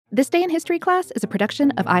This Day in History class is a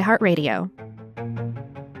production of iHeartRadio.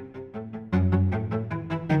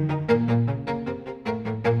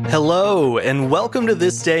 Hello, and welcome to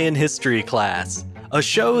This Day in History class, a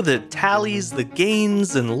show that tallies the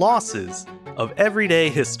gains and losses of everyday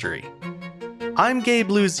history. I'm Gabe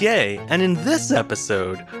Luzier, and in this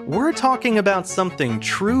episode, we're talking about something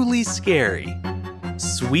truly scary: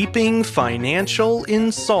 sweeping financial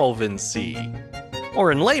insolvency.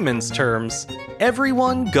 Or in layman's terms,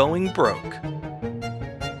 everyone going broke.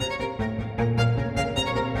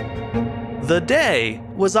 The day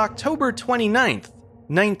was October 29th,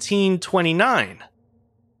 1929.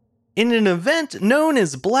 In an event known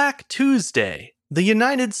as Black Tuesday, the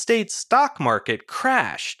United States stock market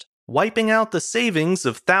crashed, wiping out the savings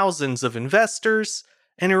of thousands of investors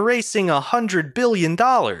and erasing $100 billion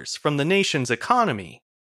from the nation's economy.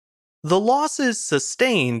 The losses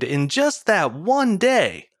sustained in just that one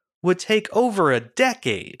day would take over a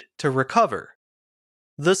decade to recover.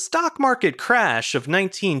 The stock market crash of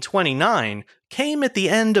 1929 came at the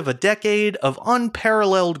end of a decade of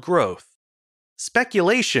unparalleled growth.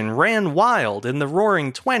 Speculation ran wild in the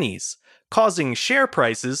Roaring Twenties, causing share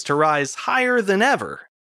prices to rise higher than ever.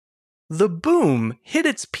 The boom hit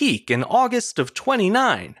its peak in August of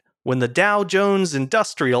 29, when the Dow Jones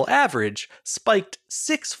Industrial Average spiked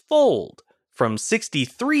six-fold, from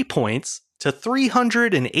 63 points to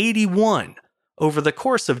 381, over the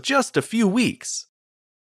course of just a few weeks.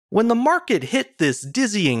 When the market hit this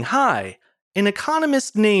dizzying high, an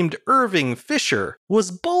economist named Irving Fisher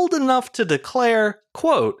was bold enough to declare,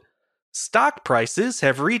 quote, "Stock prices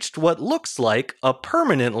have reached what looks like a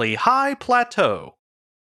permanently high plateau."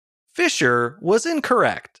 Fisher was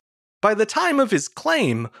incorrect. By the time of his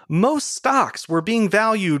claim, most stocks were being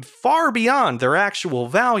valued far beyond their actual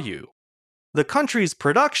value. The country's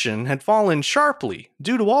production had fallen sharply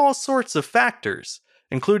due to all sorts of factors,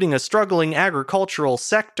 including a struggling agricultural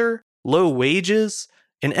sector, low wages,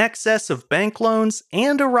 an excess of bank loans,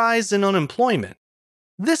 and a rise in unemployment.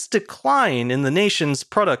 This decline in the nation's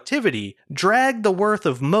productivity dragged the worth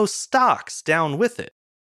of most stocks down with it.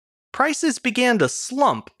 Prices began to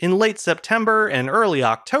slump in late September and early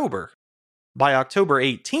October. By October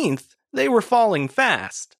 18th, they were falling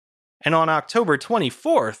fast. And on October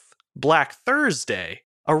 24th, Black Thursday,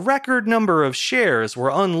 a record number of shares were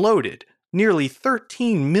unloaded, nearly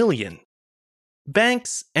 13 million.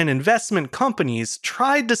 Banks and investment companies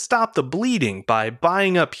tried to stop the bleeding by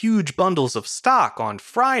buying up huge bundles of stock on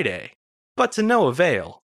Friday, but to no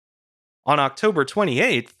avail. On October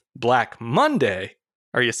 28th, Black Monday,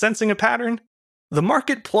 are you sensing a pattern? The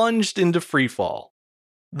market plunged into freefall.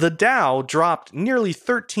 The Dow dropped nearly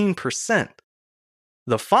 13%.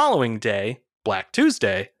 The following day, Black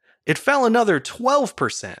Tuesday, it fell another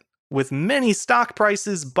 12%, with many stock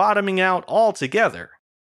prices bottoming out altogether.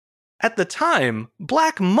 At the time,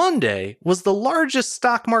 Black Monday was the largest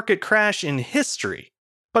stock market crash in history,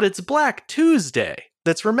 but it's Black Tuesday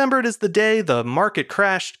that's remembered as the day the market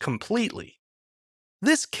crashed completely.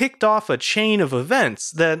 This kicked off a chain of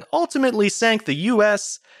events that ultimately sank the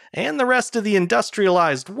US and the rest of the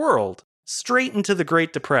industrialized world straight into the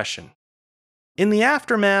Great Depression. In the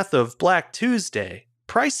aftermath of Black Tuesday,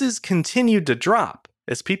 prices continued to drop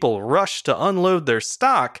as people rushed to unload their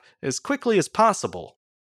stock as quickly as possible.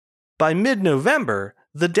 By mid-November,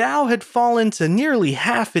 the Dow had fallen to nearly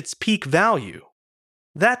half its peak value.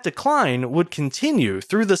 That decline would continue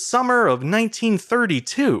through the summer of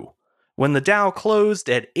 1932, when the Dow closed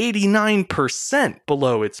at 89%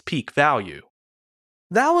 below its peak value.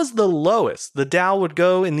 That was the lowest the Dow would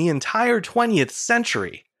go in the entire 20th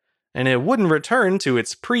century, and it wouldn't return to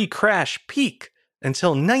its pre-crash peak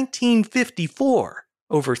until 1954,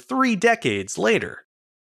 over 3 decades later.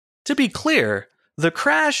 To be clear, the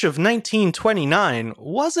crash of 1929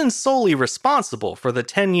 wasn't solely responsible for the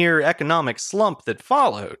 10-year economic slump that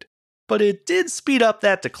followed, but it did speed up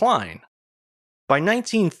that decline. By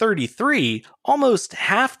 1933, almost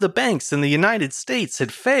half the banks in the United States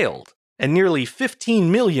had failed, and nearly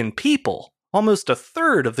 15 million people, almost a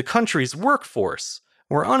third of the country's workforce,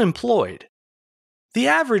 were unemployed. The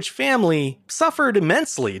average family suffered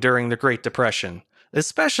immensely during the Great Depression,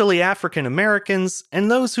 especially African Americans and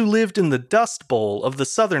those who lived in the Dust Bowl of the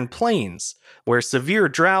Southern Plains, where severe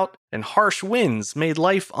drought and harsh winds made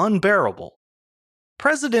life unbearable.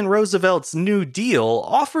 President Roosevelt's New Deal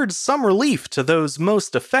offered some relief to those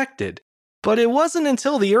most affected, but it wasn't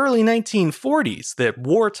until the early 1940s that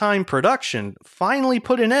wartime production finally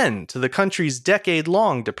put an end to the country's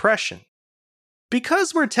decade-long depression.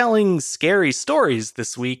 Because we're telling scary stories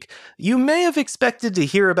this week, you may have expected to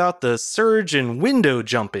hear about the surge in window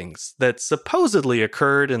jumpings that supposedly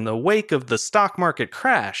occurred in the wake of the stock market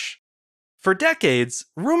crash. For decades,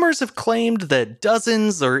 rumors have claimed that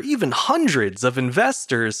dozens or even hundreds of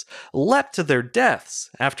investors leapt to their deaths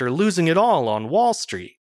after losing it all on Wall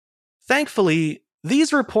Street. Thankfully,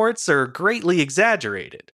 these reports are greatly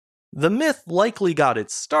exaggerated. The myth likely got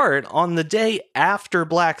its start on the day after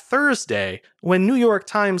Black Thursday, when New York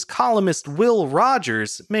Times columnist Will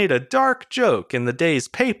Rogers made a dark joke in the day's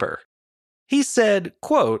paper. He said,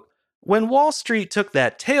 quote, "When Wall Street took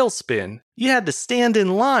that tailspin, you had to stand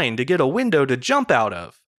in line to get a window to jump out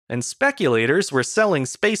of, and speculators were selling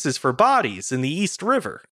spaces for bodies in the East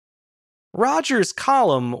River." Rogers'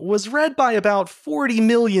 column was read by about 40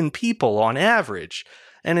 million people on average,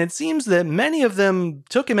 and it seems that many of them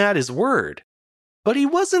took him at his word. But he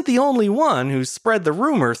wasn't the only one who spread the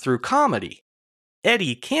rumor through comedy.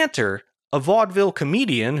 Eddie Cantor, a vaudeville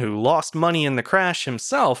comedian who lost money in the crash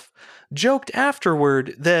himself, joked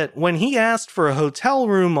afterward that when he asked for a hotel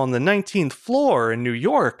room on the 19th floor in New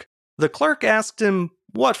York, the clerk asked him,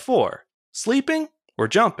 "What for? Sleeping or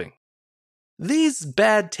jumping?" These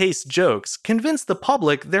bad taste jokes convinced the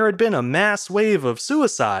public there had been a mass wave of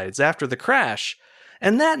suicides after the crash,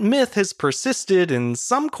 and that myth has persisted in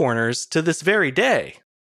some corners to this very day.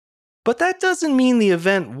 But that doesn't mean the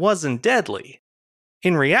event wasn't deadly.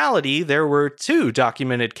 In reality, there were 2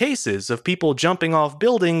 documented cases of people jumping off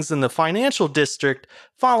buildings in the financial district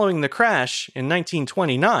following the crash in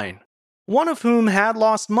 1929, one of whom had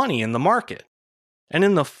lost money in the market. And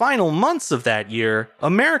in the final months of that year,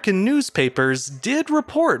 American newspapers did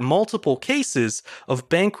report multiple cases of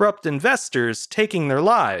bankrupt investors taking their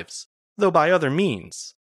lives, though by other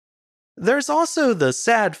means. There's also the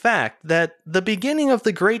sad fact that the beginning of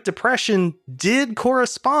the Great Depression did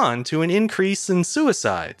correspond to an increase in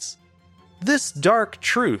suicides. This dark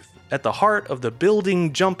truth at the heart of the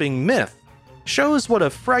building jumping myth shows what a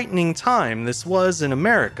frightening time this was in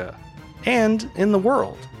America, and in the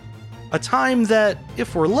world. A time that,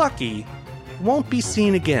 if we're lucky, won't be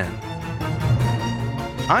seen again.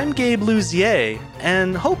 I'm Gabe Luzier,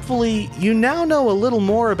 and hopefully you now know a little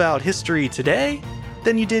more about history today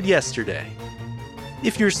than you did yesterday.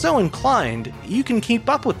 If you're so inclined, you can keep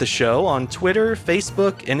up with the show on Twitter,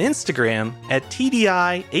 Facebook, and Instagram at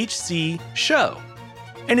TDIHC Show.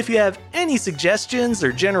 And if you have any suggestions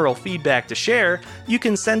or general feedback to share, you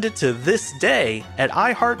can send it to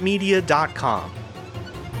thisday@iheartmedia.com.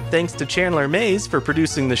 Thanks to Chandler Mays for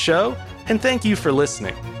producing the show, and thank you for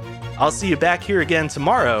listening. I'll see you back here again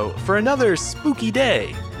tomorrow for another spooky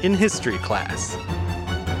day in history class.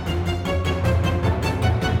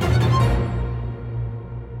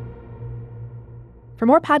 For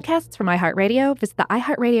more podcasts from iHeartRadio, visit the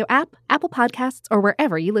iHeartRadio app, Apple Podcasts, or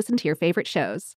wherever you listen to your favorite shows.